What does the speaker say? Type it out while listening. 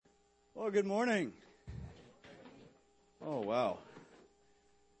Well, good morning. Oh, wow.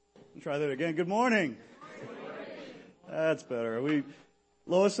 Try that again. Good morning. That's better.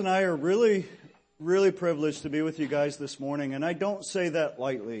 Lois and I are really privileged to be with you guys this morning, and I don't say that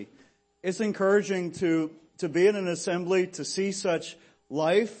lightly. It's encouraging to be in an assembly, to see such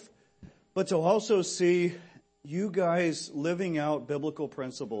life, but to also see you guys living out biblical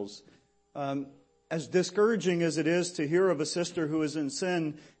principles. As discouraging as it is to hear of a sister who is in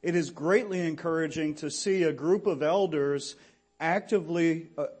sin, it is greatly encouraging to see a group of elders actively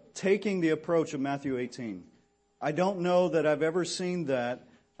taking the approach of Matthew 18. I don't know that I've ever seen that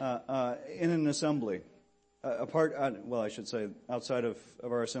in an assembly. I should say outside of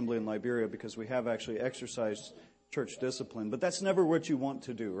our assembly in Liberia, because we have actually exercised church discipline. But that's never what you want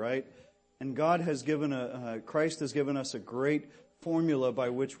to do, right? And God has given Christ has given us a great formula by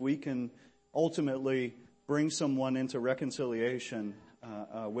which we can ultimately bring someone into reconciliation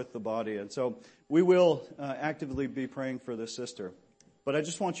with the body. And so we will actively be praying for this sister. But I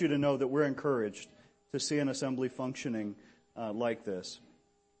just want you to know that we're encouraged to see an assembly functioning like this.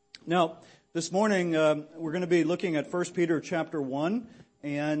 Now, this morning we're going to be looking at 1 Peter chapter 1.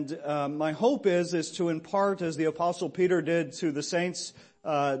 And my hope is to impart, as the Apostle Peter did to the saints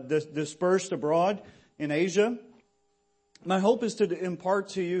dispersed abroad in Asia, my hope is to impart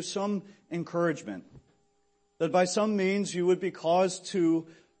to you some encouragement, that by some means you would be caused to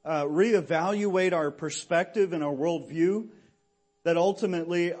reevaluate our perspective and our worldview, that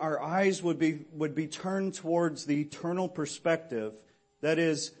ultimately our eyes would be turned towards the eternal perspective, that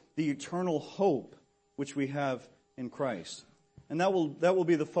is the eternal hope which we have in Christ. And that will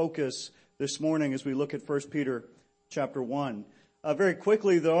be the focus this morning as we look at 1 Peter chapter 1. Very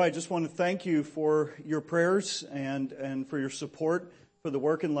quickly, though, I just want to thank you for your prayers and for your support for the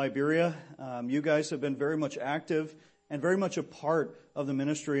work in Liberia. You guys have been very much active and very much a part of the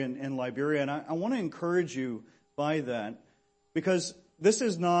ministry in Liberia. And I want to encourage you by that, because this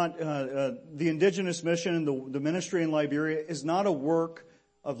is not the indigenous mission and the ministry in Liberia is not a work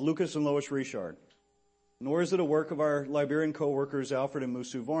of Lucas and Lois Richard, nor is it a work of our Liberian co-workers Alfred and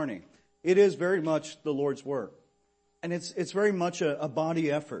Musu Varney. It is very much the Lord's work. And it's very much a body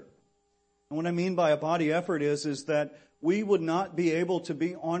effort. And what I mean by a body effort is that we would not be able to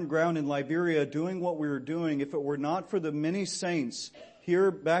be on ground in Liberia doing what we were doing if it were not for the many saints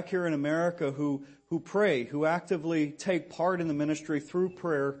back here in America who pray, who actively take part in the ministry through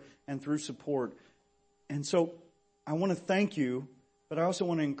prayer and through support. And so I want to thank you, but I also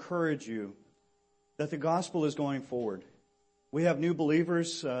want to encourage you that the gospel is going forward. We have new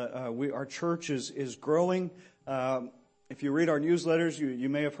believers. Our church is growing. If you read our newsletters, you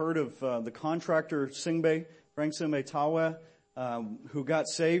may have heard of the contractor Frank Singbe Tawa, who got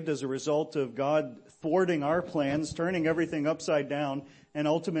saved as a result of God thwarting our plans, turning everything upside down, and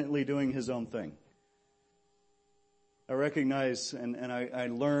ultimately doing his own thing. I recognize and I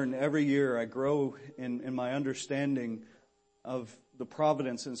learn every year, I grow in my understanding of the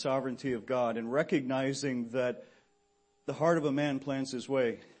providence and sovereignty of God, and recognizing that the heart of a man plans his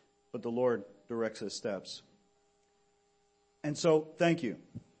way, but the Lord directs his steps. And so, thank you.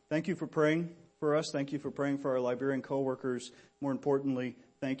 Thank you for praying for us. Thank you for praying for our Liberian co-workers. More importantly,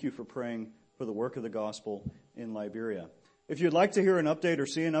 thank you for praying for the work of the gospel in Liberia. If you'd like to hear an update or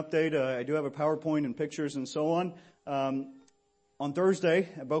see an update, I do have a PowerPoint and pictures and so on. On Thursday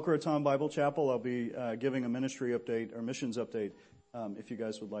at Boca Raton Bible Chapel, I'll be giving a ministry update or missions update if you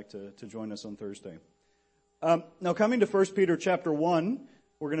guys would like to join us on Thursday. Now, coming to 1 Peter chapter 1,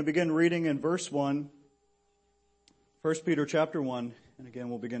 we're going to begin reading in verse 1. 1 Peter chapter 1, and again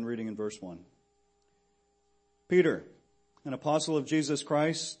we'll begin reading in verse 1. Peter, an apostle of Jesus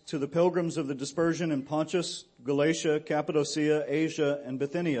Christ, to the pilgrims of the dispersion in Pontus, Galatia, Cappadocia, Asia, and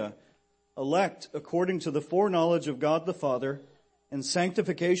Bithynia, elect according to the foreknowledge of God the Father, and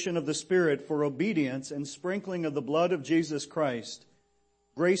sanctification of the Spirit for obedience and sprinkling of the blood of Jesus Christ,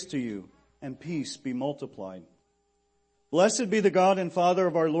 grace to you and peace be multiplied. Blessed be the God and Father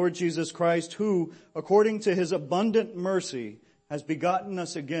of our Lord Jesus Christ, who, according to his abundant mercy, has begotten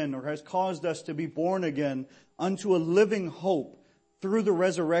us again, or has caused us to be born again unto a living hope through the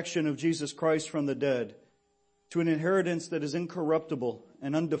resurrection of Jesus Christ from the dead, to an inheritance that is incorruptible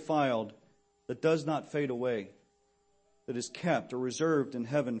and undefiled, that does not fade away, that is kept or reserved in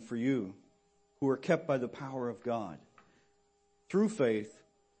heaven for you, who are kept by the power of God, through faith,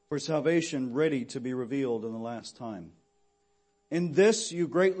 for salvation ready to be revealed in the last time. In this you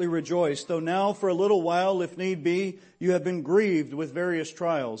greatly rejoice, though now for a little while, if need be, you have been grieved with various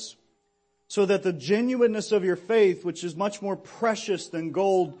trials, so that the genuineness of your faith, which is much more precious than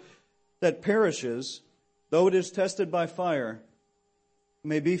gold that perishes, though it is tested by fire,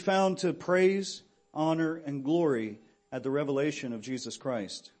 may be found to praise, honor, and glory at the revelation of Jesus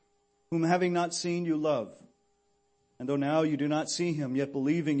Christ, whom having not seen you love. And though now you do not see him, yet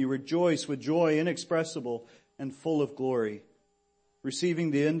believing you rejoice with joy inexpressible and full of glory,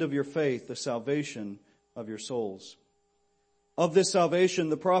 receiving the end of your faith, the salvation of your souls. Of this salvation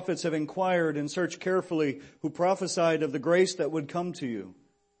the prophets have inquired and searched carefully, who prophesied of the grace that would come to you,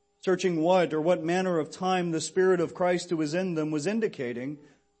 searching what manner of time the Spirit of Christ who was in them was indicating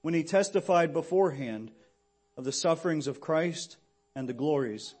when he testified beforehand of the sufferings of Christ and the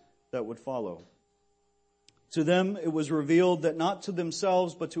glories that would follow. To them it was revealed that not to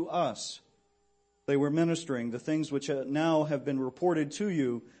themselves but to us they were ministering the things which now have been reported to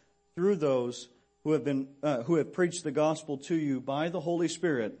you through those who have preached the gospel to you by the Holy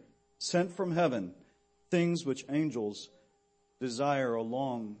Spirit sent from heaven, things which angels desire or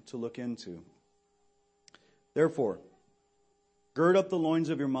long to look into. Therefore, gird up the loins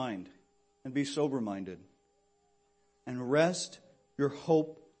of your mind and be sober-minded, and rest your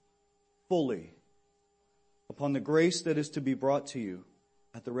hope fully upon the grace that is to be brought to you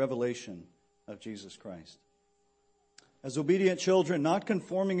at the revelation of Jesus Christ. As obedient children, not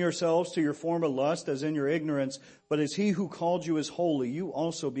conforming yourselves to your former lust as in your ignorance, but as he who called you is holy, you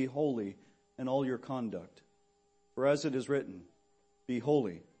also be holy in all your conduct. For as it is written, be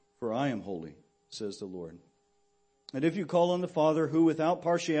holy, for I am holy, says the Lord. And if you call on the Father, who without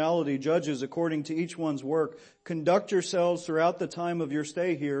partiality judges according to each one's work, conduct yourselves throughout the time of your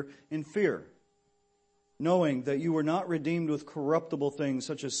stay here in fear, knowing that you were not redeemed with corruptible things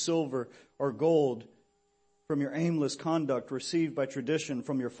such as silver or gold from your aimless conduct received by tradition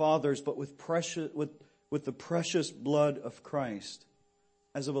from your fathers, but with the precious blood of Christ,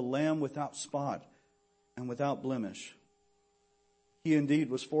 as of a lamb without spot and without blemish. He indeed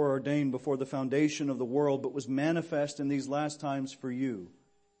was foreordained before the foundation of the world, but was manifest in these last times for you,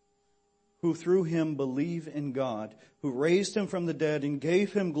 who through him believe in God, who raised him from the dead and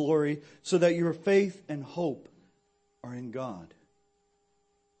gave him glory, so that your faith and hope are in God.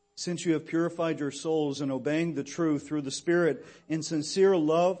 Since you have purified your souls in obeying the truth through the Spirit in sincere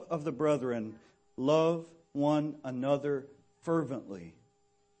love of the brethren, love one another fervently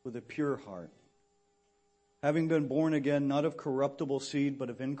with a pure heart, having been born again, not of corruptible seed, but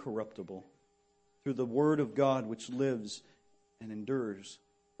of incorruptible, through the word of God which lives and endures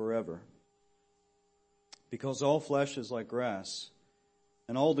forever. Because all flesh is like grass,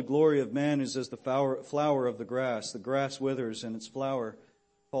 and all the glory of man is as the flower of the grass. The grass withers and its flower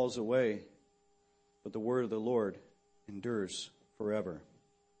falls away, but the word of the Lord endures forever.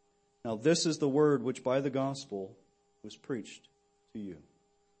 Now this is the word which by the gospel was preached to you.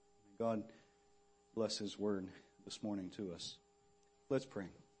 May God bless his word this morning to us. Let's pray.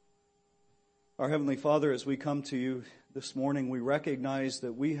 Our Heavenly Father, as we come to you this morning, we recognize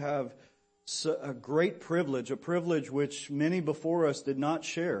that we have a great privilege, a privilege which many before us did not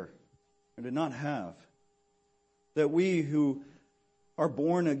share or did not have. That we who are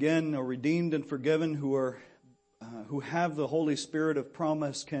born again, are redeemed and forgiven, who have the Holy Spirit of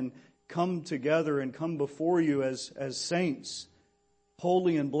promise, can come together and come before you as saints,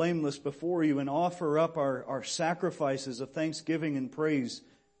 holy and blameless before you, and offer up our sacrifices of thanksgiving and praise,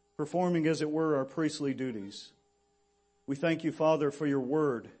 performing, as it were, our priestly duties. We thank you, Father, for your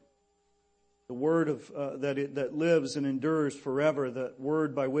word, the word that lives and endures forever, that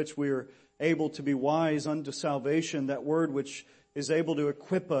word by which we are able to be wise unto salvation, that word which is able to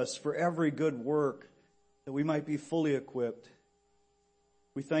equip us for every good work, that we might be fully equipped.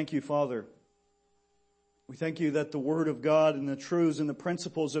 We thank you, Father. We thank you that the Word of God and the truths and the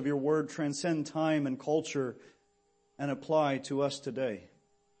principles of your Word transcend time and culture and apply to us today.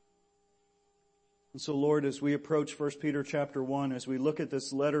 And so, Lord, as we approach 1 Peter chapter 1, as we look at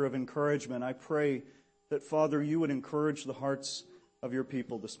this letter of encouragement, I pray that, Father, you would encourage the hearts of your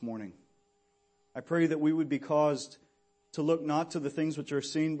people this morning. I pray that we would be caused to look not to the things which are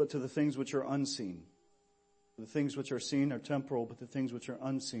seen, but to the things which are unseen. The things which are seen are temporal, but the things which are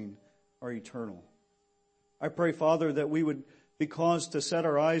unseen are eternal. I pray, Father, that we would be caused to set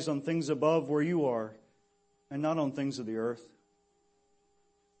our eyes on things above where you are, and not on things of the earth.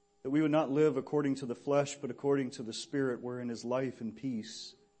 That we would not live according to the flesh, but according to the Spirit, wherein is life and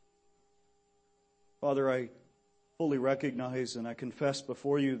peace. Father, I fully recognize and I confess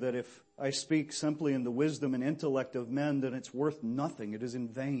before you that if I speak simply in the wisdom and intellect of men, then it's worth nothing. It is in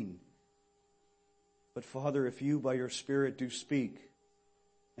vain. But Father, if you by your Spirit do speak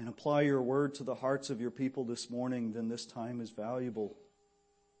and apply your word to the hearts of your people this morning, then this time is valuable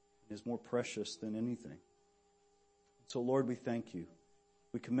and is more precious than anything. So Lord, we thank you.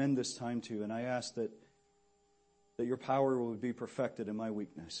 We commend this time to you, and I ask that that your power would be perfected in my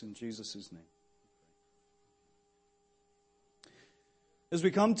weakness. In Jesus' name. As we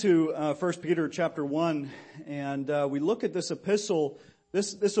come to 1 Peter chapter 1, and we look at this epistle,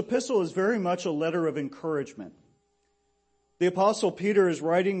 this epistle is very much a letter of encouragement. The Apostle Peter is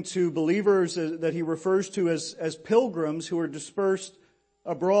writing to believers that he refers to as pilgrims who are dispersed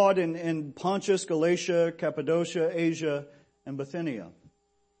abroad in Pontus, Galatia, Cappadocia, Asia, and Bithynia.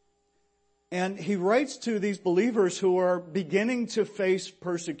 And he writes to these believers who are beginning to face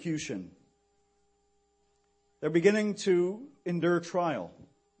persecution. They're beginning to endure trial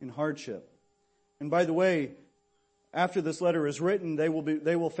and hardship. And by the way, after this letter is written, they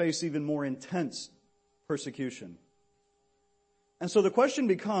will face even more intense persecution. And so the question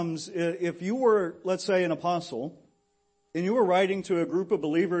becomes, if you were, let's say, an apostle, and you were writing to a group of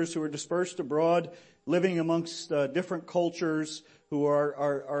believers who are dispersed abroad, living amongst different cultures, who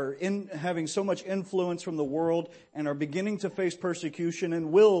are having so much influence from the world and are beginning to face persecution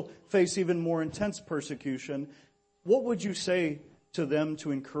and will face even more intense persecution, what would you say to them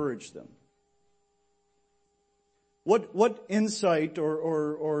to encourage them? What insight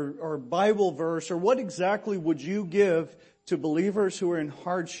or Bible verse or what exactly would you give to believers who are in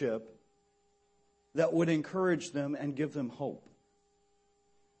hardship that would encourage them and give them hope?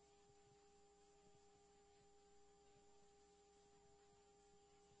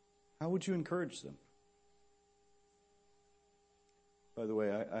 How would you encourage them? By the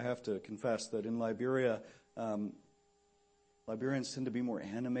way, I have to confess that in Liberia, Liberians tend to be more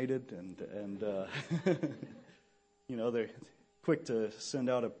animated and they're quick to send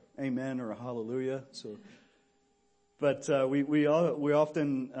out a amen or a hallelujah. So, but we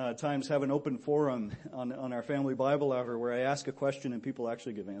often times have an open forum on our family Bible hour where I ask a question and people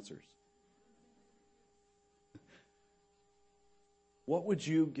actually give answers. What would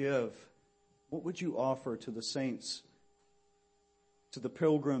you give? What would you offer to the saints, to the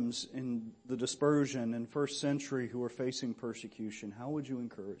pilgrims in the dispersion in first century who are facing persecution? How would you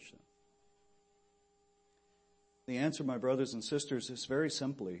encourage them? The answer, my brothers and sisters, is very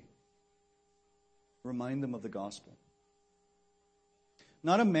simply, remind them of the gospel.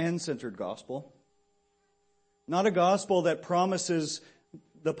 Not a man-centered gospel. Not a gospel that promises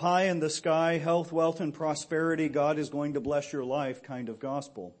the pie in the sky, health, wealth, and prosperity, God is going to bless your life kind of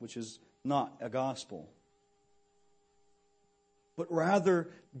gospel, which is not a gospel. But rather,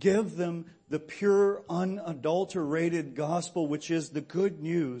 give them the pure, unadulterated gospel, which is the good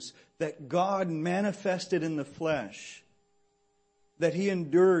news that God manifested in the flesh, that He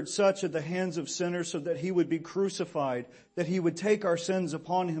endured such at the hands of sinners so that He would be crucified, that He would take our sins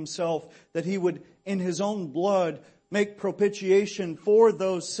upon Himself, that He would, in His own blood, make propitiation for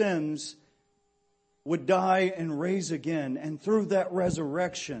those sins, would die and raise again, and through that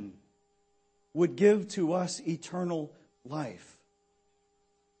resurrection would give to us eternal life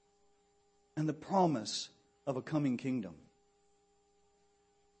and the promise of a coming kingdom.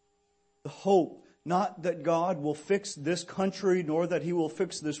 The hope, not that God will fix this country, nor that He will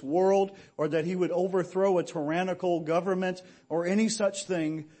fix this world, or that He would overthrow a tyrannical government, or any such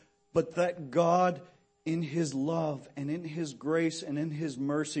thing, but that God, in His love and in His grace and in His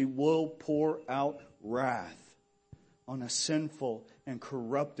mercy, will pour out wrath on a sinful and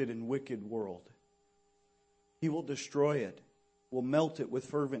corrupted and wicked world. He will destroy it, will melt it with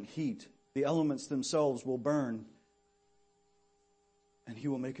fervent heat. The elements themselves will burn. And He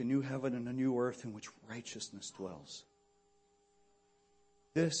will make a new heaven and a new earth in which righteousness dwells.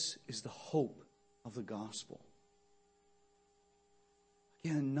 This is the hope of the gospel.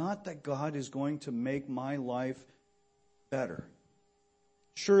 Again, not that God is going to make my life better.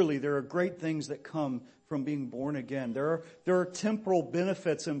 Surely there are great things that come from being born again. There are temporal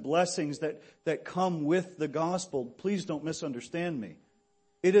benefits and blessings that come with the gospel. Please don't misunderstand me.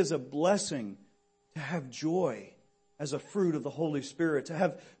 It is a blessing to have joy as a fruit of the Holy Spirit, to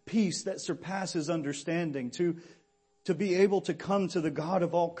have peace that surpasses understanding, to be able to come to the God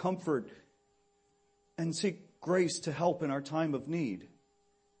of all comfort and seek grace to help in our time of need.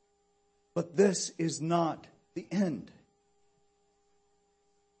 But this is not the end.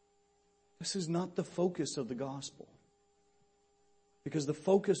 This is not the focus of the gospel. Because the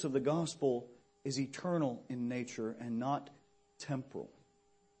focus of the gospel is eternal in nature and not temporal.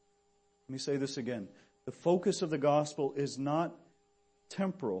 Let me say this again. The focus of the gospel is not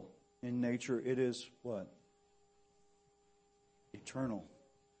temporal in nature. It is what? Eternal.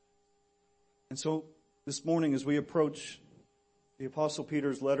 And so this morning as we approach the Apostle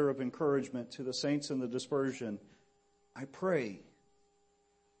Peter's letter of encouragement to the saints in the dispersion, I pray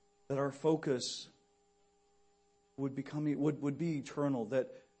that our focus would be eternal,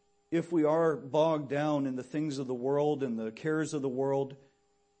 that if we are bogged down in the things of the world and the cares of the world,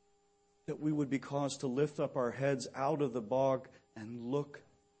 that we would be caused to lift up our heads out of the bog and look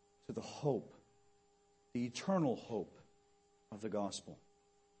to the hope, the eternal hope of the gospel.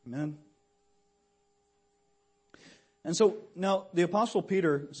 Amen? And so now the Apostle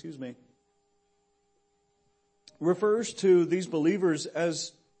Peter, refers to these believers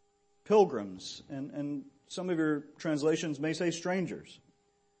as pilgrims. And some of your translations may say strangers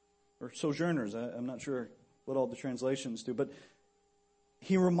or sojourners. I'm not sure what all the translations do. But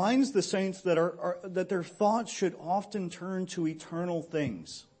he reminds the saints that their thoughts should often turn to eternal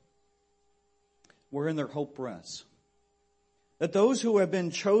things, wherein their hope rests. That those who have been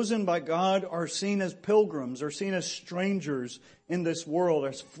chosen by God are seen as pilgrims, are seen as strangers in this world,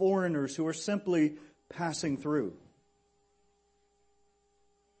 as foreigners who are simply passing through.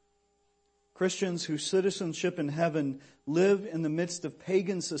 Christians whose citizenship in heaven live in the midst of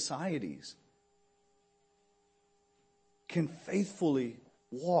pagan societies can faithfully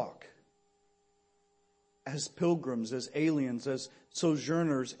walk as pilgrims, as aliens, as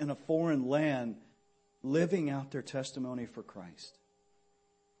sojourners in a foreign land, living out their testimony for Christ.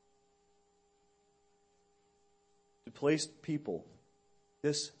 Displaced people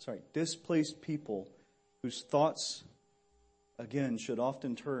whose thoughts, again, should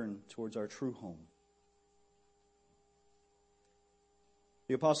often turn towards our true home.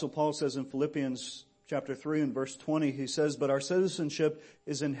 The Apostle Paul says in Philippians chapter 3 and verse 20, he says, "But our citizenship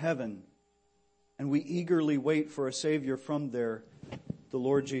is in heaven, and we eagerly wait for a Savior from there, the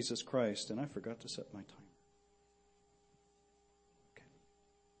Lord Jesus Christ." And I forgot to set my timer. Okay.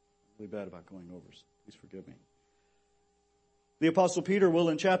 I'm really bad about going over, so please forgive me. The Apostle Peter will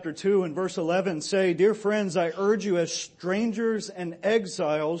in chapter 2 and verse 11 say, "Dear friends, I urge you as strangers and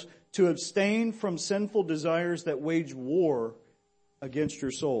exiles to abstain from sinful desires that wage war against your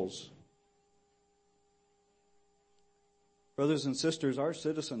souls." Brothers and sisters, our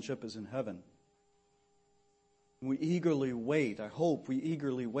citizenship is in heaven. We eagerly wait, I hope we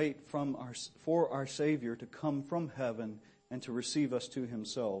eagerly wait for our Savior to come from heaven and to receive us to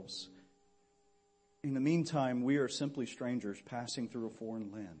Himself. In the meantime, we are simply strangers passing through a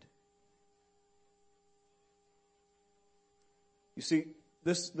foreign land. You see,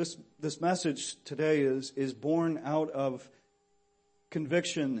 this message today is born out of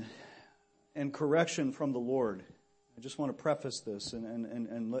conviction and correction from the Lord. I just want to preface this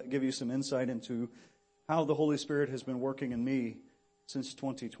and give you some insight into how the Holy Spirit has been working in me since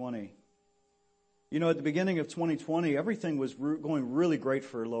 2020. You know, at the beginning of 2020, everything was going really great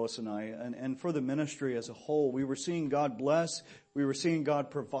for Lois and I, and for the ministry as a whole. We were seeing God bless. We were seeing God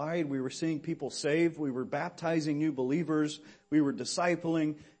provide. We were seeing people saved. We were baptizing new believers. We were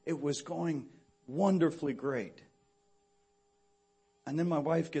discipling. It was going wonderfully great. And then my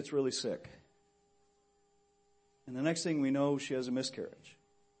wife gets really sick. And the next thing we know, she has a miscarriage.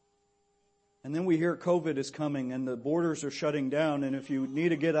 And then we hear COVID is coming and the borders are shutting down. And if you need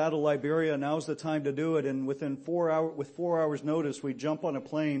to get out of Liberia, now's the time to do it. And with 4 hours notice, we jump on a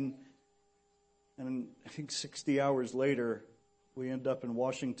plane. And I think 60 hours later, we end up in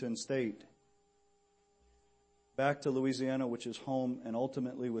Washington State. Back to Louisiana, which is home, and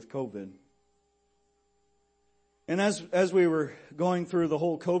ultimately with COVID. And as we were going through the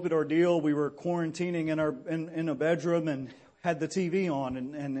whole COVID ordeal, we were quarantining in a bedroom and had the TV on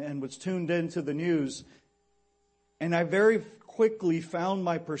and was tuned into the news. And I very quickly found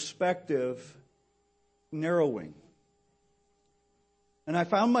my perspective narrowing. And I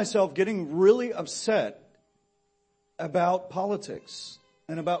found myself getting really upset about politics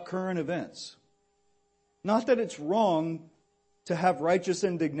and about current events. Not that it's wrong to have righteous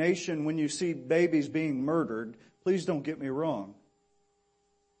indignation when you see babies being murdered. Please don't get me wrong.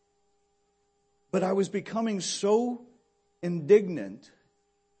 But I was becoming so indignant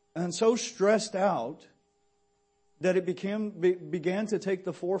and so stressed out that it began to take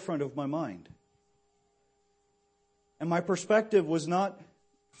the forefront of my mind. And my perspective was not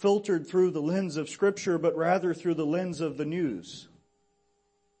filtered through the lens of Scripture, but rather through the lens of the news.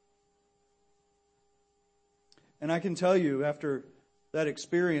 And I can tell you after that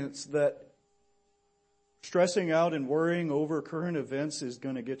experience that stressing out and worrying over current events is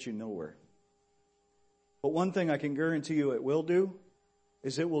going to get you nowhere. But one thing I can guarantee you it will do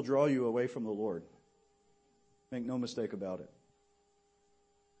is it will draw you away from the Lord. Make no mistake about it.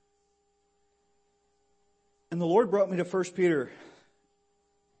 And the Lord brought me to 1 Peter.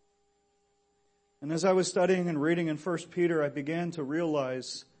 And as I was studying and reading in 1 Peter, I began to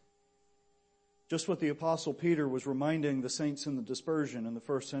realize just what the Apostle Peter was reminding the saints in the dispersion in the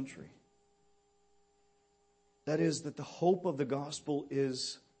first century. That is, that the hope of the gospel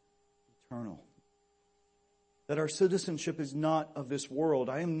is eternal. That our citizenship is not of this world.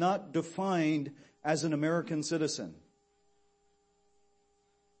 I am not defined as an American citizen.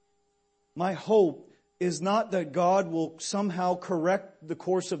 My hope is not that God will somehow correct the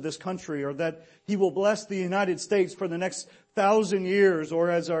course of this country, or that He will bless the United States for the next 1,000 years,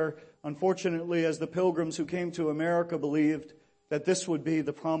 or unfortunately, as the pilgrims who came to America believed, that this would be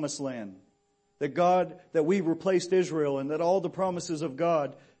the promised land. That we replaced Israel, and that all the promises of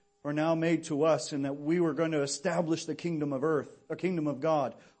God are now made to us, and that we were going to establish the kingdom of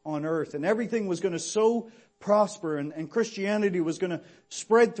God on earth. And everything was going to so prosper, and Christianity was going to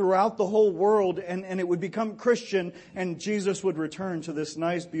spread throughout the whole world, and it would become Christian, and Jesus would return to this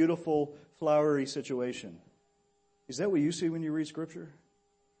nice, beautiful, flowery situation. Is that what you see when you read Scripture?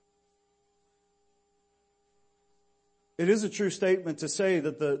 It is a true statement to say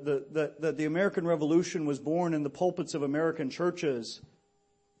that the American Revolution was born in the pulpits of American churches,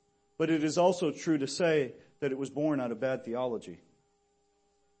 but it is also true to say that it was born out of bad theology.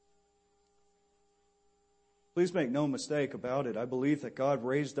 Please make no mistake about it. I believe that God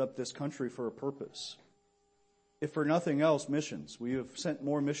raised up this country for a purpose. If for nothing else, missions. We have sent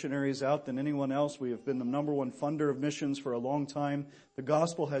more missionaries out than anyone else. We have been the number one funder of missions for a long time. The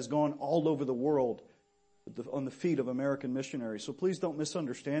gospel has gone all over the world on the feet of American missionaries. So please don't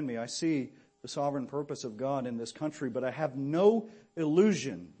misunderstand me. I see the sovereign purpose of God in this country, but I have no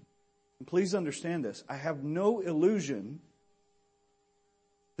illusion. And please understand this. I have no illusion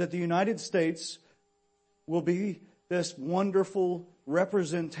that the United States will be this wonderful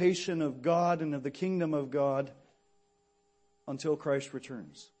representation of God and of the kingdom of God until Christ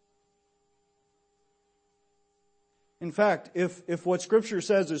returns. In fact, if what Scripture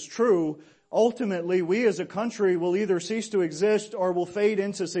says is true, ultimately we as a country will either cease to exist or will fade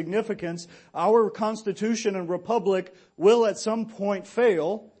into significance. Our Constitution and Republic will at some point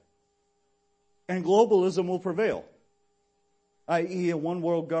fail, and globalism will prevail, i.e. a one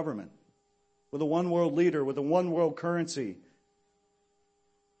world government, with a one world leader, with a one world currency.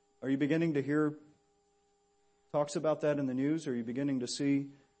 Are you beginning to hear talks about that in the news? Are you beginning to see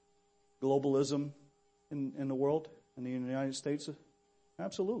globalism in the world, in the United States?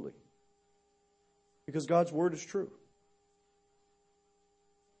 Absolutely. Because God's word is true.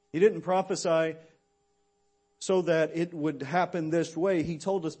 He didn't prophesy so that it would happen this way. He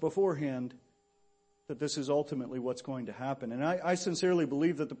told us beforehand that this is ultimately what's going to happen. And I sincerely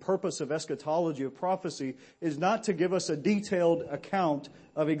believe that the purpose of eschatology, of prophecy, is not to give us a detailed account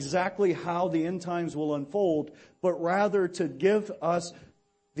of exactly how the end times will unfold, but rather to give us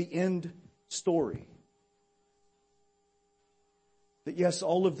the end story. That yes,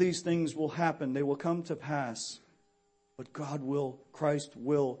 all of these things will happen, they will come to pass, but Christ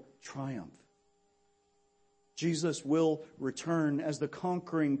will triumph. Jesus will return as the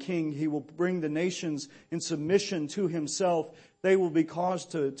conquering king. He will bring the nations in submission to himself. They will be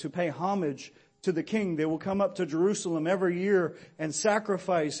caused to pay homage to the king. They will come up to Jerusalem every year and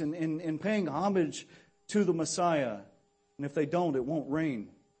sacrifice in paying homage to the Messiah. And if they don't, it won't rain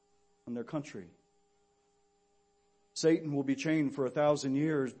on their country. Satan will be chained for 1,000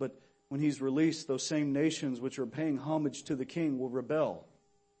 years, but when he's released, those same nations which are paying homage to the king will rebel.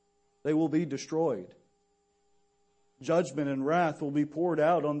 They will be destroyed. Judgment and wrath will be poured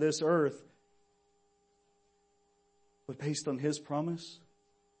out on this earth. But based on his promise,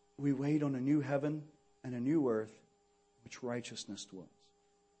 we wait on a new heaven and a new earth, which righteousness dwells.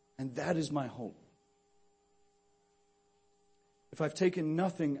 And that is my hope. If I've taken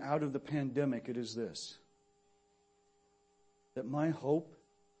nothing out of the pandemic, it is this: that my hope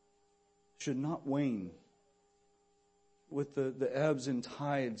should not wane with the ebbs and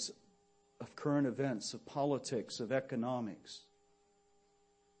tides of current events, of politics, of economics.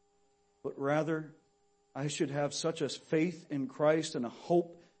 But rather, I should have such a faith in Christ and a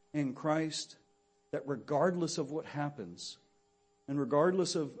hope in Christ that regardless of what happens, and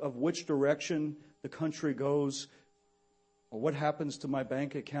regardless of which direction the country goes, or what happens to my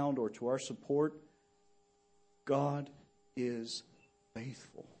bank account or to our support, God is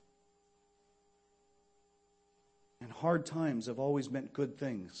faithful. And hard times have always meant good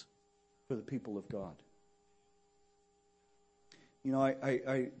things for the people of God. You know,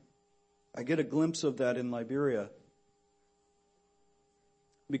 I get a glimpse of that in Liberia,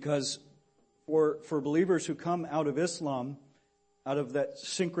 because for believers who come out of Islam, out of that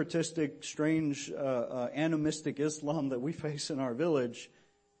syncretistic, strange, animistic Islam that we face in our village,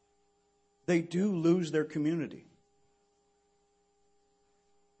 they do lose their community.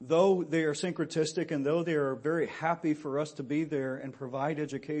 Though they are syncretistic and though they are very happy for us to be there and provide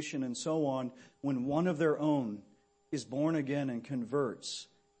education and so on, when one of their own is born again and converts,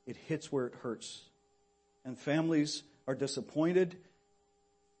 it hits where it hurts. And families are disappointed,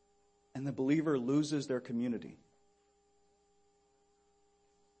 and the believer loses their community.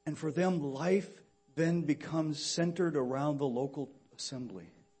 And for them, life then becomes centered around the local assembly.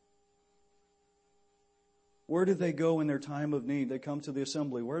 Where do they go in their time of need? They come to the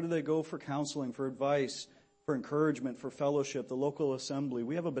assembly. Where do they go for counseling, for advice, for encouragement, for fellowship? The local assembly.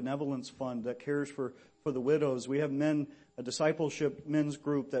 We have a benevolence fund that cares for the widows. We have a discipleship men's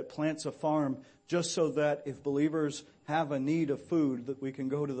group that plants a farm just so that if believers have a need of food, that we can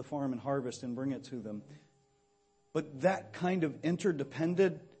go to the farm and harvest and bring it to them. But that kind of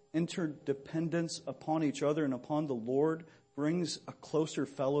interdependence upon each other and upon the Lord brings a closer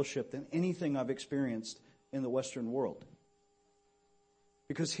fellowship than anything I've experienced in the Western world.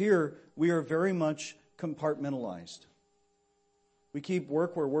 Because here we are very much compartmentalized. We keep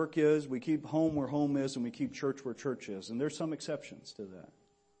work where work is, we keep home where home is, and we keep church where church is. And there's some exceptions to that.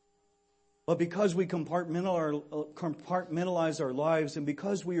 But because we compartmentalize our lives, and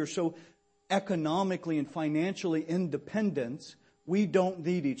because we are so economically and financially independent, we don't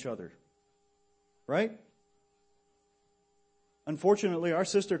need each other. Right? Unfortunately, our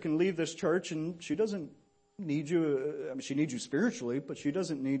sister can leave this church and she doesn't need you. I mean, she needs you spiritually, but she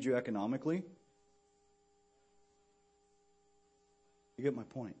doesn't need you economically. You get my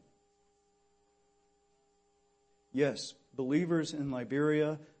point. Yes, believers in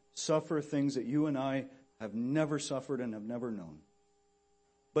Liberia suffer things that you and I have never suffered and have never known.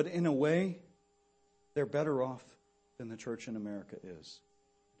 But in a way, they're better off than the church in America is.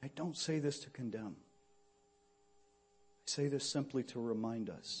 I don't say this to condemn. I say this simply to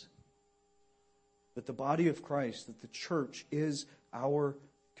remind us that the body of Christ, that the church is our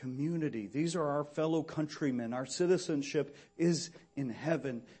community. These are our fellow countrymen. Our citizenship is in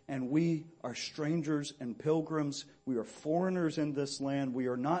heaven, and we are strangers and pilgrims. We are foreigners in this land. We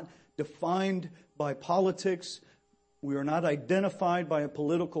are not defined by politics. We are not identified by a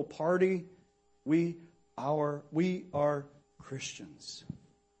political party. We are Christians.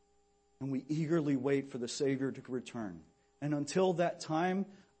 And we eagerly wait for the Savior to return. And until that time,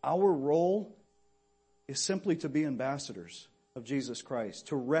 our role is simply to be ambassadors of Jesus Christ,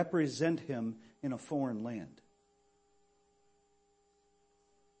 to represent Him in a foreign land.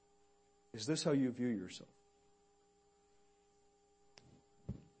 Is this how you view yourself?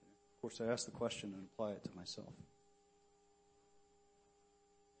 Of course, I ask the question and apply it to myself.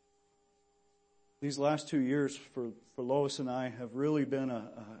 These last 2 years for Lois and I have really been a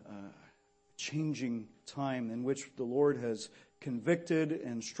changing time in which the Lord has convicted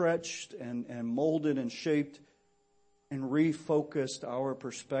and stretched and molded and shaped and refocused our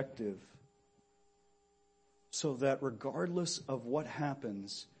perspective so that regardless of what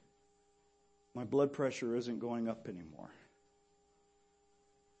happens, my blood pressure isn't going up anymore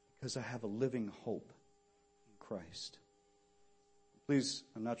because I have a living hope in Christ. Please,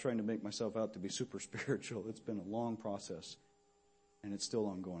 I'm not trying to make myself out to be super spiritual. It's been a long process, and it's still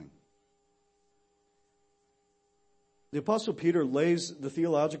ongoing. The Apostle Peter lays the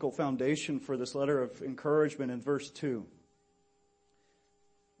theological foundation for this letter of encouragement in verse 2.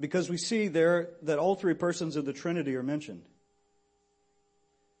 Because we see there that all three persons of the Trinity are mentioned.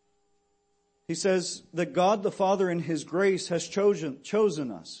 He says that God the Father in His grace has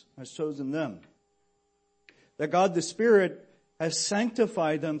chosen us, has chosen them. That God the Spirit has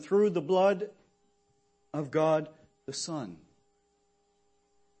sanctified them through the blood of God the Son.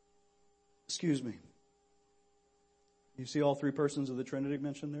 Excuse me. You see all three persons of the Trinity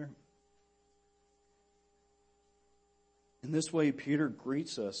mentioned there? In this way, Peter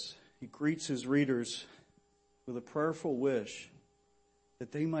greets us. He greets his readers with a prayerful wish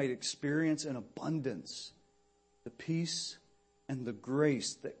that they might experience in abundance the peace and the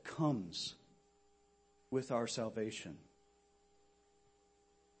grace that comes with our salvation.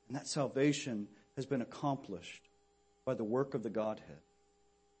 And that salvation has been accomplished by the work of the Godhead.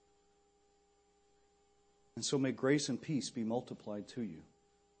 And so may grace and peace be multiplied to you.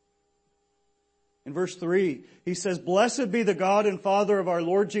 In verse 3, he says, "Blessed be the God and Father of our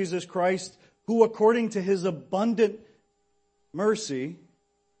Lord Jesus Christ, who according to His abundant mercy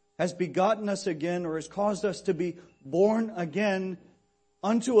has begotten us again," or has caused us to be born again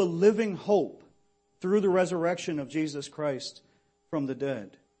unto a living hope through the resurrection of Jesus Christ from the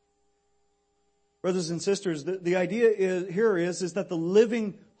dead. Brothers and sisters, the idea is that the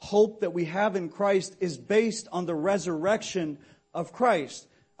living hope that we have in Christ is based on the resurrection of Christ,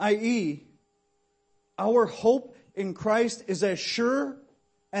 i.e., our hope in Christ is as sure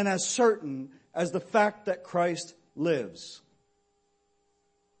and as certain as the fact that Christ lives.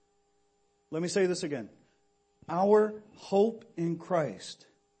 Let me say this again. Our hope in Christ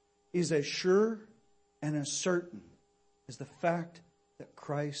is as sure and as certain as the fact that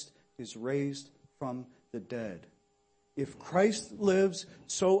Christ is raised from the dead. If Christ lives,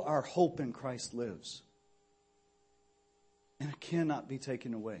 so our hope in Christ lives. And it cannot be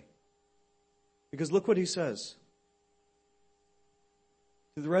taken away. Because look what he says.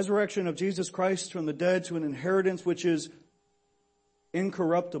 Through the resurrection of Jesus Christ from the dead to an inheritance which is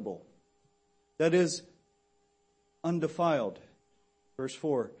incorruptible, that is undefiled. Verse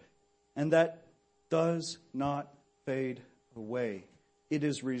 4, and that does not fade away. It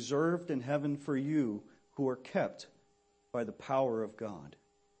is reserved in heaven for you who are kept by the power of God,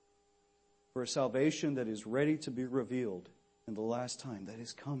 for a salvation that is ready to be revealed in the last time, that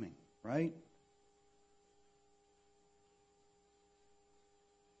is coming, right?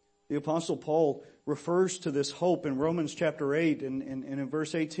 The Apostle Paul refers to this hope in Romans chapter 8 and in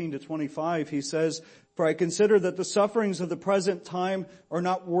verse 18 to 25. He says, for I consider that the sufferings of the present time are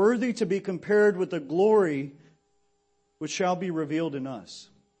not worthy to be compared with the glory which shall be revealed in us.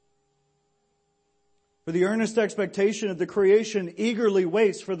 For the earnest expectation of the creation eagerly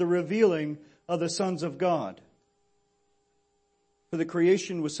waits for the revealing of the sons of God. For the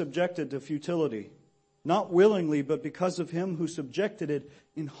creation was subjected to futility, not willingly, but because of him who subjected it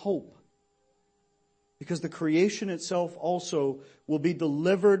in hope. Because the creation itself also will be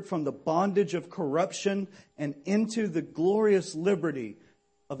delivered from the bondage of corruption and into the glorious liberty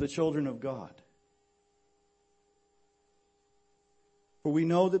of the children of God. For we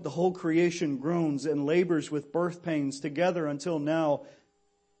know that the whole creation groans and labors with birth pains together until now.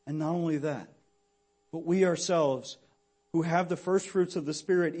 And not only that, but we ourselves, who have the first fruits of the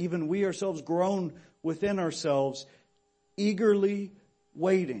Spirit, even we ourselves groan within ourselves, eagerly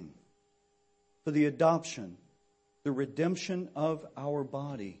waiting for the adoption, the redemption of our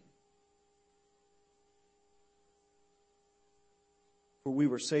body. For we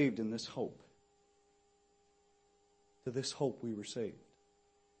were saved in this hope. To this hope we were saved.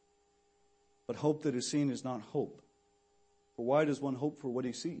 But hope that is seen is not hope. For why does one hope for what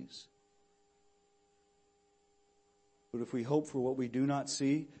he sees? But if we hope for what we do not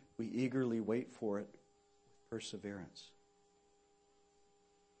see, we eagerly wait for it with perseverance.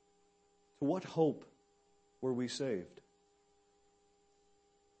 To what hope were we saved?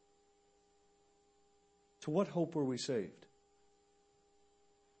 To what hope were we saved?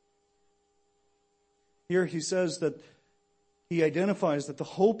 Here he says that he identifies that the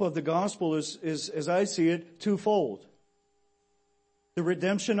hope of the gospel is, as I see it, twofold. The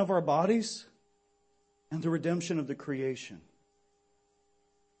redemption of our bodies and the redemption of the creation.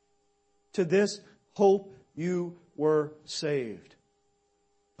 To this hope you were saved.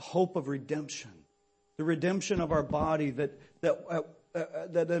 The hope of redemption. The redemption of our body, that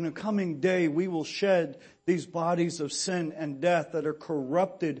in a coming day we will shed these bodies of sin and death that are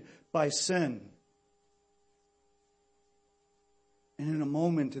corrupted by sin. And in a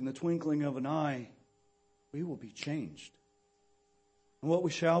moment, in the twinkling of an eye, we will be changed. And what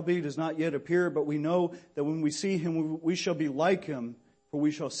we shall be does not yet appear, but we know that when we see him, we shall be like him, for we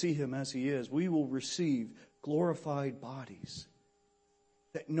shall see him as he is. We will receive glorified bodies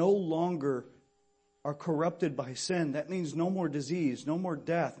that no longer are corrupted by sin. That means no more disease, no more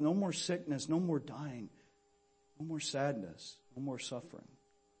death, no more sickness, no more dying, no more sadness, no more suffering.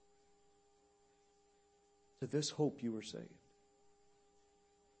 To this hope you were saved.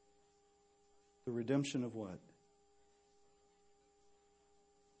 The redemption of what?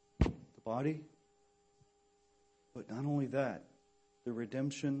 The body? But not only that, the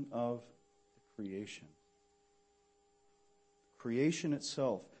redemption of the creation. Creation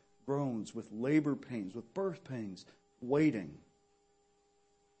itself groans with labor pains, with birth pains, waiting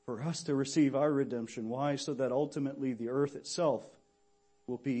for us to receive our redemption. Why? So that ultimately the earth itself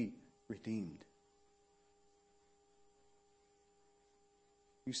will be redeemed.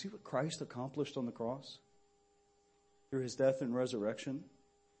 You see what Christ accomplished on the cross? Through his death and resurrection?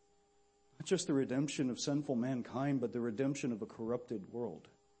 Not just the redemption of sinful mankind, but the redemption of a corrupted world.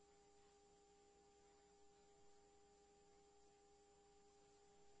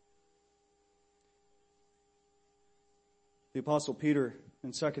 The Apostle Peter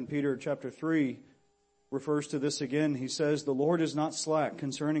in 2 Peter chapter 3 refers to this again. He says, the Lord is not slack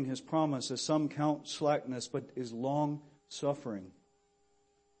concerning his promise, as some count slackness, but is long-suffering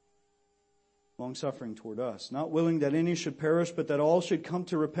toward us, not willing that any should perish, but that all should come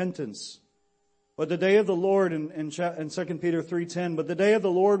to repentance. But the day of the Lord, in 2 Peter 3:10, but the day of the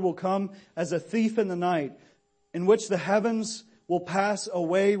Lord will come as a thief in the night, in which the heavens will pass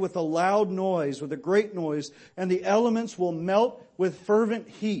away with a loud noise, with a great noise, and the elements will melt with fervent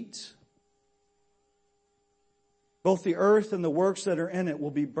heat. Both the earth and the works that are in it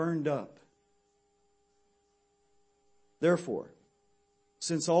will be burned up. Therefore,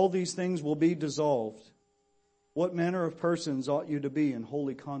 since all these things will be dissolved, what manner of persons ought you to be in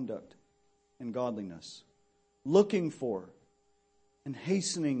holy conduct and godliness, looking for and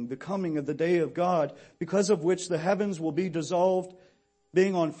hastening the coming of the day of God, because of which the heavens will be dissolved,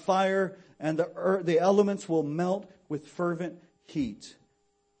 being on fire, and the elements will melt with fervent heat.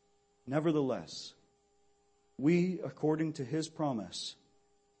 Nevertheless, we, according to His promise,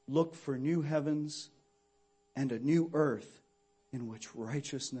 look for new heavens and a new earth in which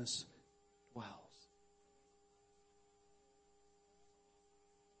righteousness dwells.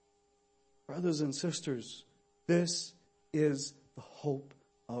 Brothers and sisters, this is the hope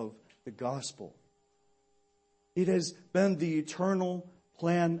of the gospel. It has been the eternal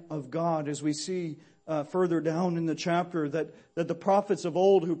plan of God, as we see further down in the chapter, that the prophets of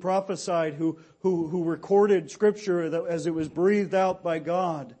old who prophesied, who recorded Scripture as it was breathed out by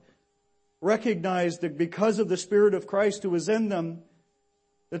God, recognized that because of the Spirit of Christ who was in them,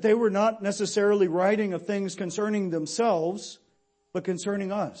 that they were not necessarily writing of things concerning themselves, but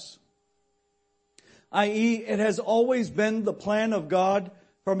concerning us. I.e., it has always been the plan of God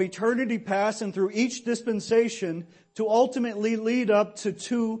from eternity past and through each dispensation to ultimately lead up to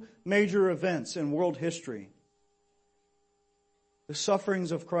two major events in world history: the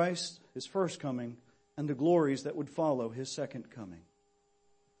sufferings of Christ, His first coming, and the glories that would follow His second coming.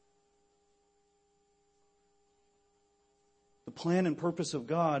 The plan and purpose of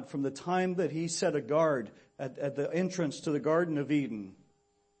God from the time that He set a guard at the entrance to the Garden of Eden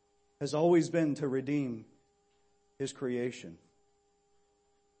has always been to redeem His creation.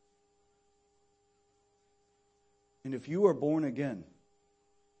 And if you are born again,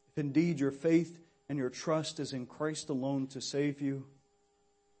 if indeed your faith and your trust is in Christ alone to save you,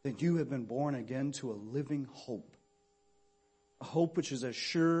 then you have been born again to a living hope. A hope which is as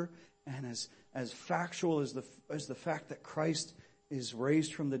sure and as factual as the fact that Christ is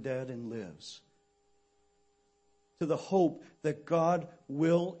raised from the dead and lives. To the hope that God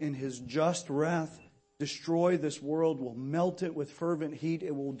will, in His just wrath, destroy this world, will melt it with fervent heat,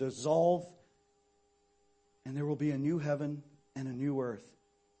 it will dissolve, and there will be a new heaven and a new earth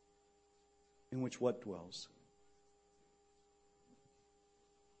in which what dwells?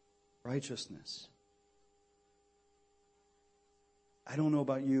 Righteousness. I don't know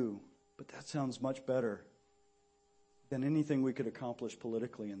about you, but that sounds much better than anything we could accomplish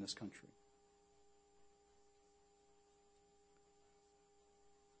politically in this country.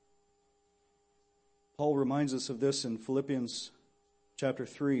 Paul reminds us of this in Philippians chapter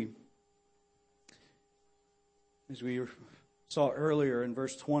 3. As we saw earlier in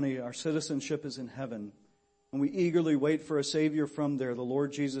verse 20, our citizenship is in heaven, and we eagerly wait for a Savior from there, the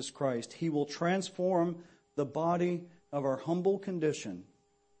Lord Jesus Christ. He will transform the body of our humble condition.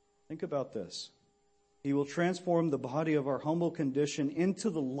 Think about this. He will transform the body of our humble condition into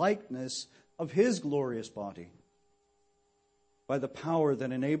the likeness of His glorious body by the power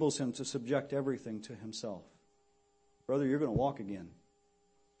that enables Him to subject everything to Himself. Brother, you're going to walk again,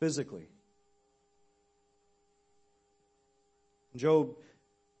 physically. Job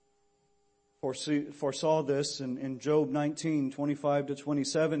foresaw this in Job 19, 25 to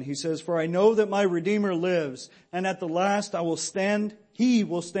 27. He says, "For I know that my Redeemer lives, and at the last He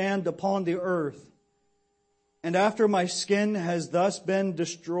will stand upon the earth. And after my skin has thus been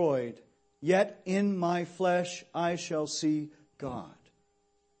destroyed, yet in my flesh I shall see God,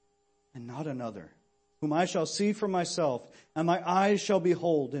 and not another, whom I shall see for myself, and my eyes shall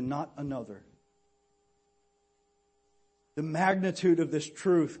behold, and not another." The magnitude of this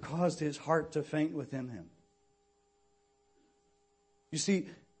truth caused his heart to faint within him. You see,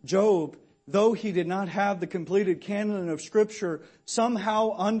 Job, though he did not have the completed canon of Scripture,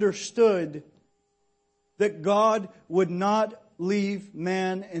 somehow understood that God would not leave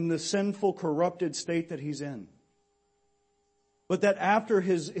man in the sinful, corrupted state that he's in. But that after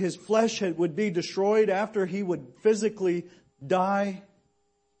his flesh would be destroyed, after he would physically die,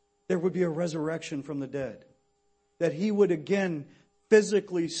 there would be a resurrection from the dead. That he would again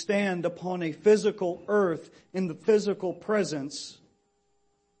physically stand upon a physical earth in the physical presence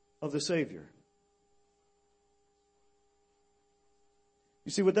of the Savior.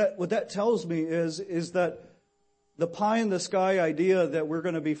 You see, what that tells me is that the pie in the sky idea that we're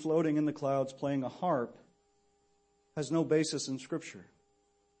going to be floating in the clouds playing a harp has no basis in Scripture.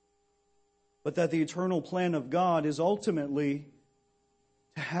 But that the eternal plan of God is ultimately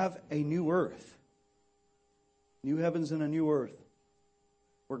to have a new earth. New heavens and a new earth,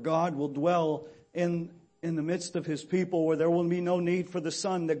 where God will dwell in the midst of His people, where there will be no need for the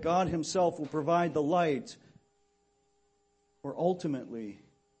sun, that God Himself will provide the light, where ultimately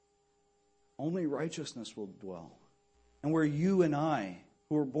only righteousness will dwell. And where you and I,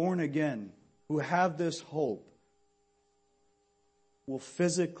 who are born again, who have this hope, will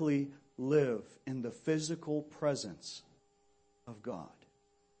physically live in the physical presence of God.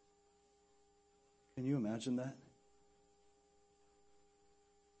 Can you imagine that?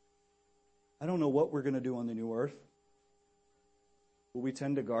 I don't know what we're going to do on the new earth. Will we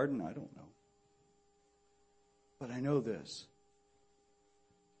tend a garden? I don't know. But I know this.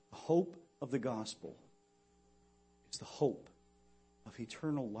 The hope of the gospel is the hope of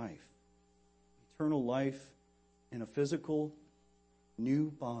eternal life. Eternal life in a physical,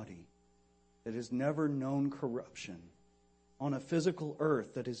 new body that has never known corruption. On a physical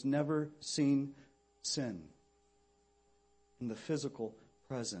earth that has never seen sin. In the physical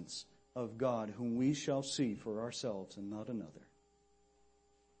presence of God, whom we shall see for ourselves and not another.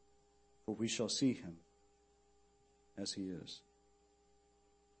 For we shall see him as he is.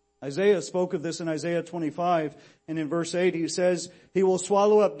 Isaiah spoke of this in Isaiah 25, and in verse 8 he says, he will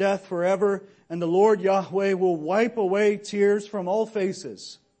swallow up death forever, and the Lord Yahweh will wipe away tears from all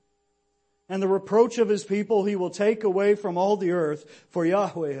faces. And the reproach of his people he will take away from all the earth, for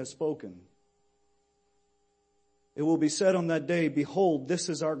Yahweh has spoken. It will be said on that day, behold, this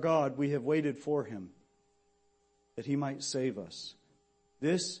is our God, we have waited for him, that he might save us.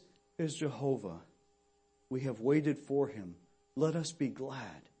 This is Jehovah, we have waited for him. Let us be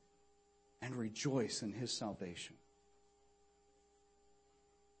glad and rejoice in his salvation.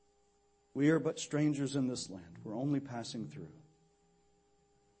 We are but strangers in this land. We're only passing through.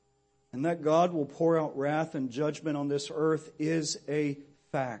 And that God will pour out wrath and judgment on this earth is a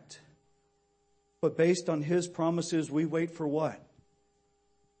fact. But based on his promises, we wait for what?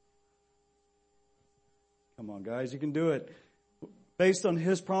 Come on, guys, you can do it. Based on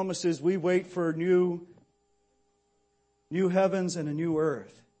his promises, we wait for new heavens and a new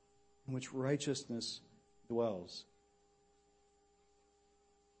earth in which righteousness dwells.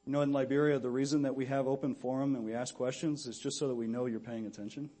 You know, in Liberia, the reason that we have open forum and we ask questions is just so that we know you're paying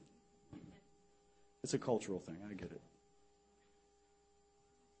attention. It's a cultural thing. I get it.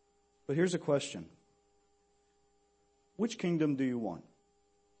 But here's a question. Which kingdom do you want?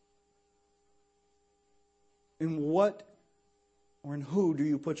 In what or in who do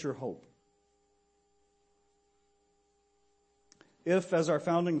you put your hope? If, as our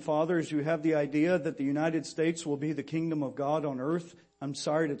founding fathers, you have the idea that the United States will be the kingdom of God on earth, I'm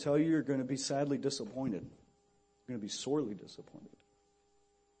sorry to tell you, you're going to be sadly disappointed. You're going to be sorely disappointed.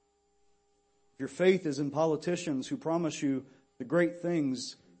 If your faith is in politicians who promise you the great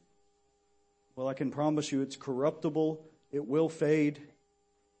things, well, I can promise you it's corruptible, it will fade,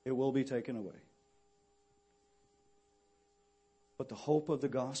 it will be taken away. But the hope of the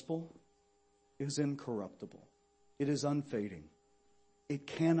gospel is incorruptible. It is unfading. It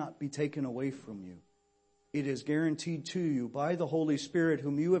cannot be taken away from you. It is guaranteed to you by the Holy Spirit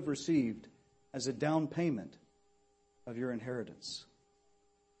whom you have received as a down payment of your inheritance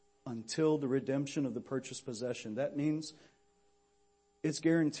until the redemption of the purchased possession. That means it's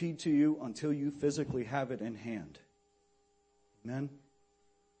guaranteed to you until you physically have it in hand. Amen?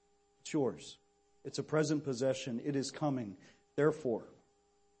 It's yours. It's a present possession. It is coming. Therefore,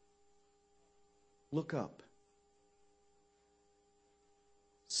 look up.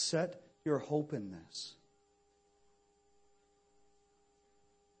 Set your hope in this.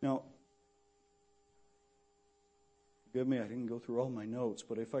 Now, forgive me, I didn't go through all my notes,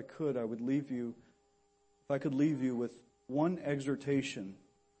 but if I could, I would leave you, if I could leave you with one exhortation,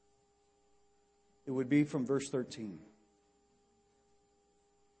 it would be from verse 13.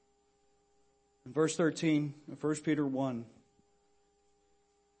 In verse 13 of 1 Peter 1,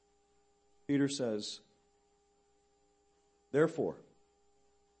 Peter says, therefore,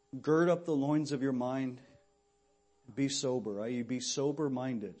 gird up the loins of your mind, be sober, i.e. be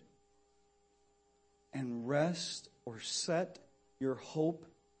sober-minded, and rest or set your hope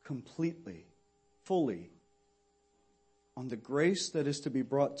completely, fully, on the grace that is to be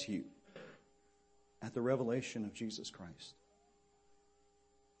brought to you at the revelation of Jesus Christ.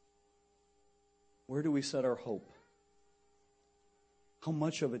 Where do we set our hope? How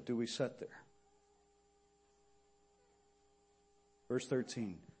much of it do we set there? Verse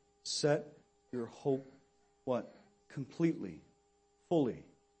 13, set your hope, what? Completely, fully.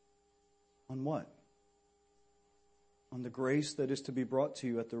 On what? On the grace that is to be brought to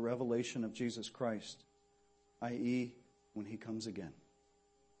you at the revelation of Jesus Christ, i.e., when he comes again.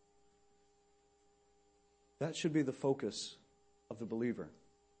 That should be the focus of the believer.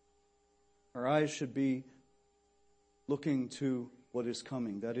 Our eyes should be looking to what is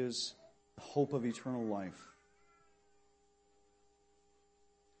coming. That is the hope of eternal life.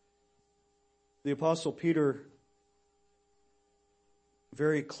 The Apostle Peter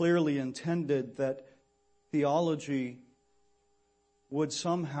very clearly intended that theology would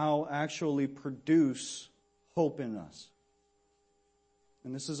somehow actually produce hope in us.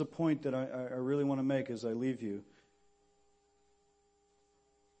 And this is a point that I really want to make as I leave you.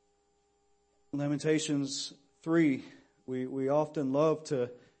 Lamentations 3, we often love to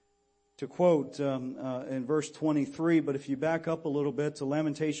quote in verse 23, but if you back up a little bit to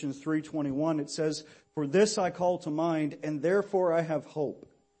Lamentations 3:21, it says, "For this I call to mind, and therefore I have hope.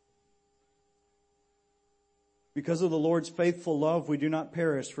 Because of the Lord's faithful love, we do not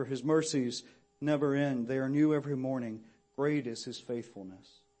perish, for His mercies never end. They are new every morning. Great is His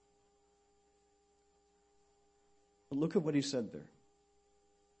faithfulness." But look at what he said there.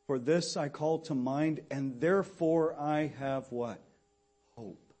 "For this I call to mind, and therefore I have" what?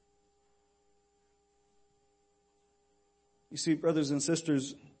 Hope. You see, brothers and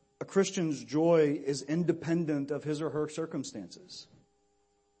sisters, a Christian's joy is independent of his or her circumstances.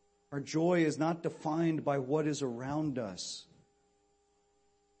 Our joy is not defined by what is around us.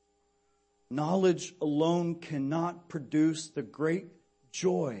 Knowledge alone cannot produce the great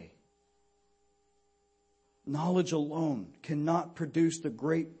joy. Knowledge alone cannot produce the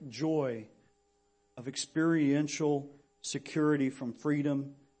great joy of experiential security from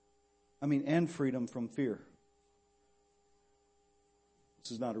freedom, and freedom from fear.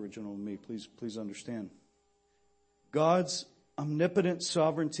 This is not original to me. Please understand. God's omnipotent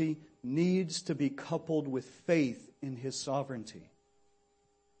sovereignty needs to be coupled with faith in His sovereignty.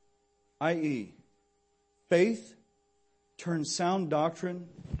 I.e., faith turns sound doctrine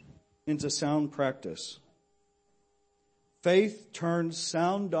into sound practice. Faith turns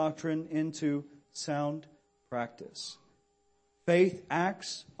sound doctrine into sound practice. Faith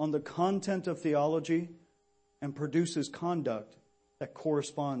acts on the content of theology and produces conduct that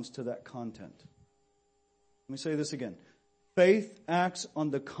corresponds to that content. Let me say this again. Faith acts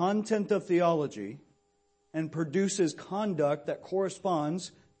on the content of theology and produces conduct that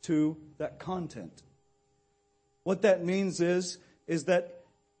corresponds to that content. What that means is that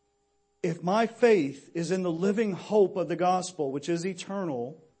if my faith is in the living hope of the gospel, which is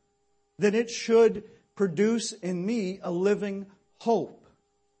eternal, then it should produce in me a living hope.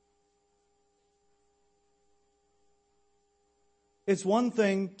 It's one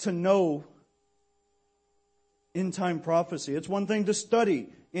thing to know end-time prophecy. It's one thing to study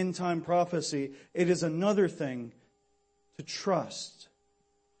end-time prophecy. It is another thing to trust,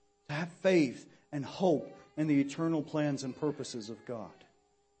 to have faith and hope in the eternal plans and purposes of God.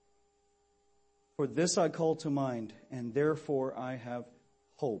 For this I call to mind, and therefore I have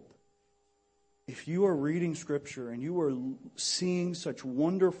hope. If you are reading Scripture and you are seeing such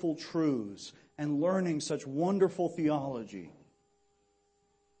wonderful truths and learning such wonderful theology,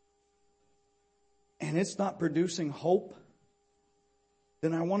 and it's not producing hope,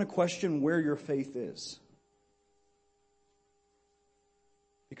 then I want to question where your faith is.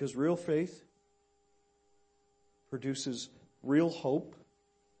 Because real faith produces real hope,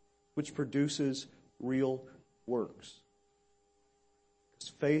 which produces real works. Because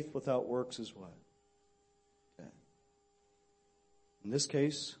faith without works is what? Dead. In this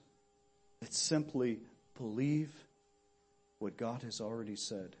case, it's simply believe what God has already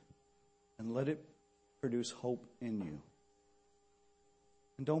said and let it produce hope in you.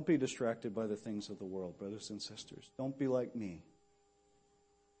 And don't be distracted by the things of the world, brothers and sisters. Don't be like me.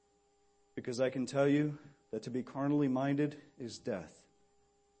 Because I can tell you that to be carnally minded is death.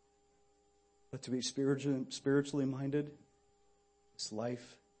 But to be spiritually minded is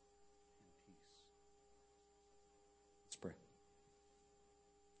life and peace. Let's pray.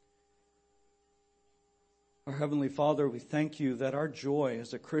 Our Heavenly Father, we thank you that our joy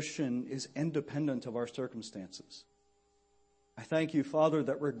as a Christian is independent of our circumstances. I thank you, Father,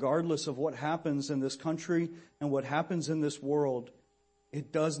 that regardless of what happens in this country and what happens in this world,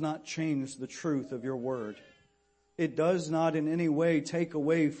 it does not change the truth of your word. It does not in any way take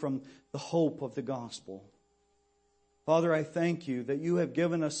away from the hope of the gospel. Father, I thank you that you have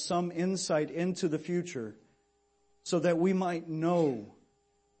given us some insight into the future so that we might know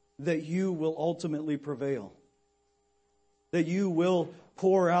that you will ultimately prevail. That you will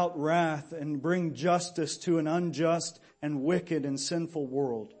pour out wrath and bring justice to an unjust and wicked and sinful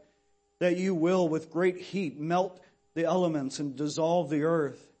world. That you will, with great heat, melt the elements and dissolve the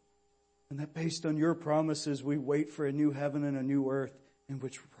earth. And that based on your promises, we wait for a new heaven and a new earth in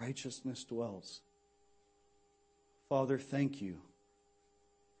which righteousness dwells. Father, thank you.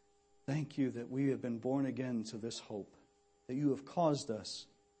 Thank you that we have been born again to this hope. That you have caused us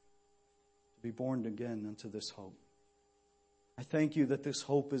to be born again unto this hope. I thank you that this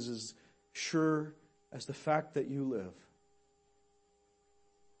hope is sure as the fact that you live.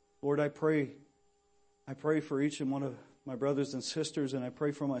 Lord, I pray for each and one of my brothers and sisters, and I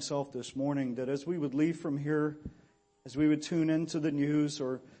pray for myself this morning that as we would leave from here, as we would tune into the news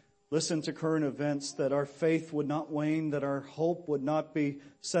or listen to current events, that our faith would not wane, that our hope would not be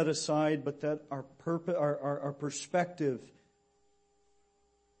set aside, but that our perspective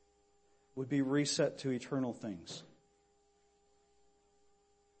would be reset to eternal things.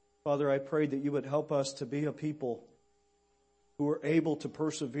 Father, I pray that you would help us to be a people who are able to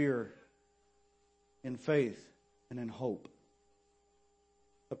persevere in faith and in hope.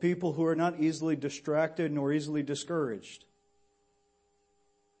 A people who are not easily distracted nor easily discouraged.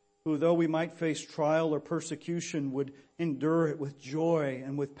 Who, though we might face trial or persecution, would endure it with joy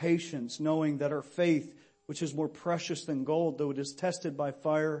and with patience, knowing that our faith, which is more precious than gold, though it is tested by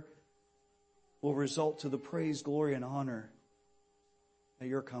fire, will result to the praise, glory, and honor at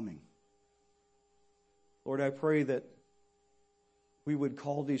your coming. Lord, I pray that we would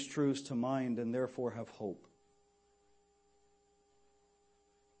call these truths to mind and therefore have hope.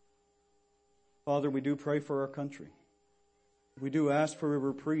 Father, we do pray for our country. We do ask for a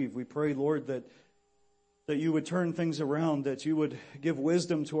reprieve. We pray, Lord, that you would turn things around, that you would give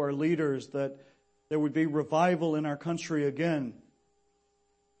wisdom to our leaders, that there would be revival in our country again.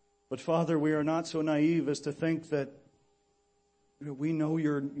 But Father, we are not so naive as to think that we know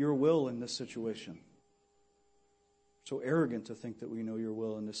your will in this situation. So arrogant to think that we know your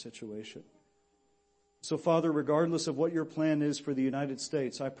will in this situation. So Father, regardless of what your plan is for the United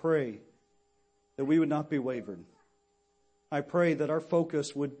States, I pray that we would not be wavered. I pray that our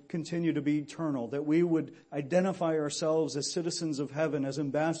focus would continue to be eternal, that we would identify ourselves as citizens of heaven, as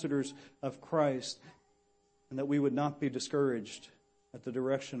ambassadors of Christ, and that we would not be discouraged at the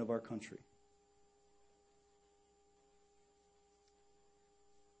direction of our country.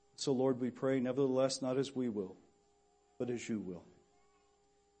 So Lord, we pray, nevertheless, not as we will, but as you will.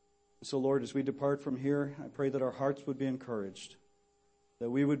 So Lord, as we depart from here, I pray that our hearts would be encouraged, that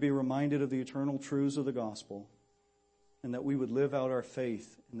we would be reminded of the eternal truths of the gospel, and that we would live out our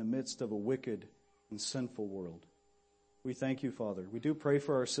faith in the midst of a wicked and sinful world. We thank you, Father. We do pray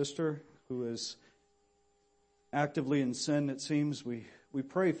for our sister who is actively in sin, it seems. We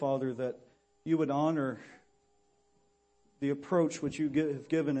pray, Father, that you would honor the approach which you have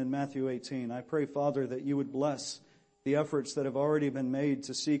given in Matthew 18. I pray, Father, that you would bless the efforts that have already been made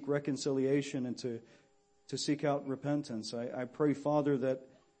to seek reconciliation and to seek out repentance. I pray, Father, that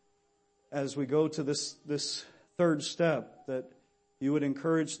as we go to this third step, that you would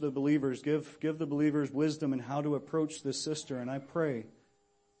encourage the believers, give the believers wisdom in how to approach this sister. And I pray,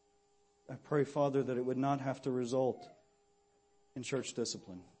 Father, that it would not have to result in church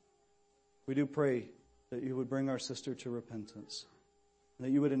discipline. We do pray that you would bring our sister to repentance, and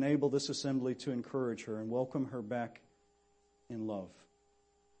that you would enable this assembly to encourage her and welcome her back in love.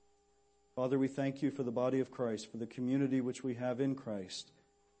 Father, we thank you for the body of Christ, for the community which we have in Christ.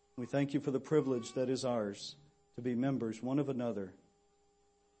 We thank you for the privilege that is ours to be members one of another,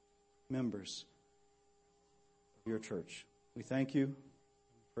 members of your church. We thank you,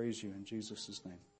 praise you in Jesus' name.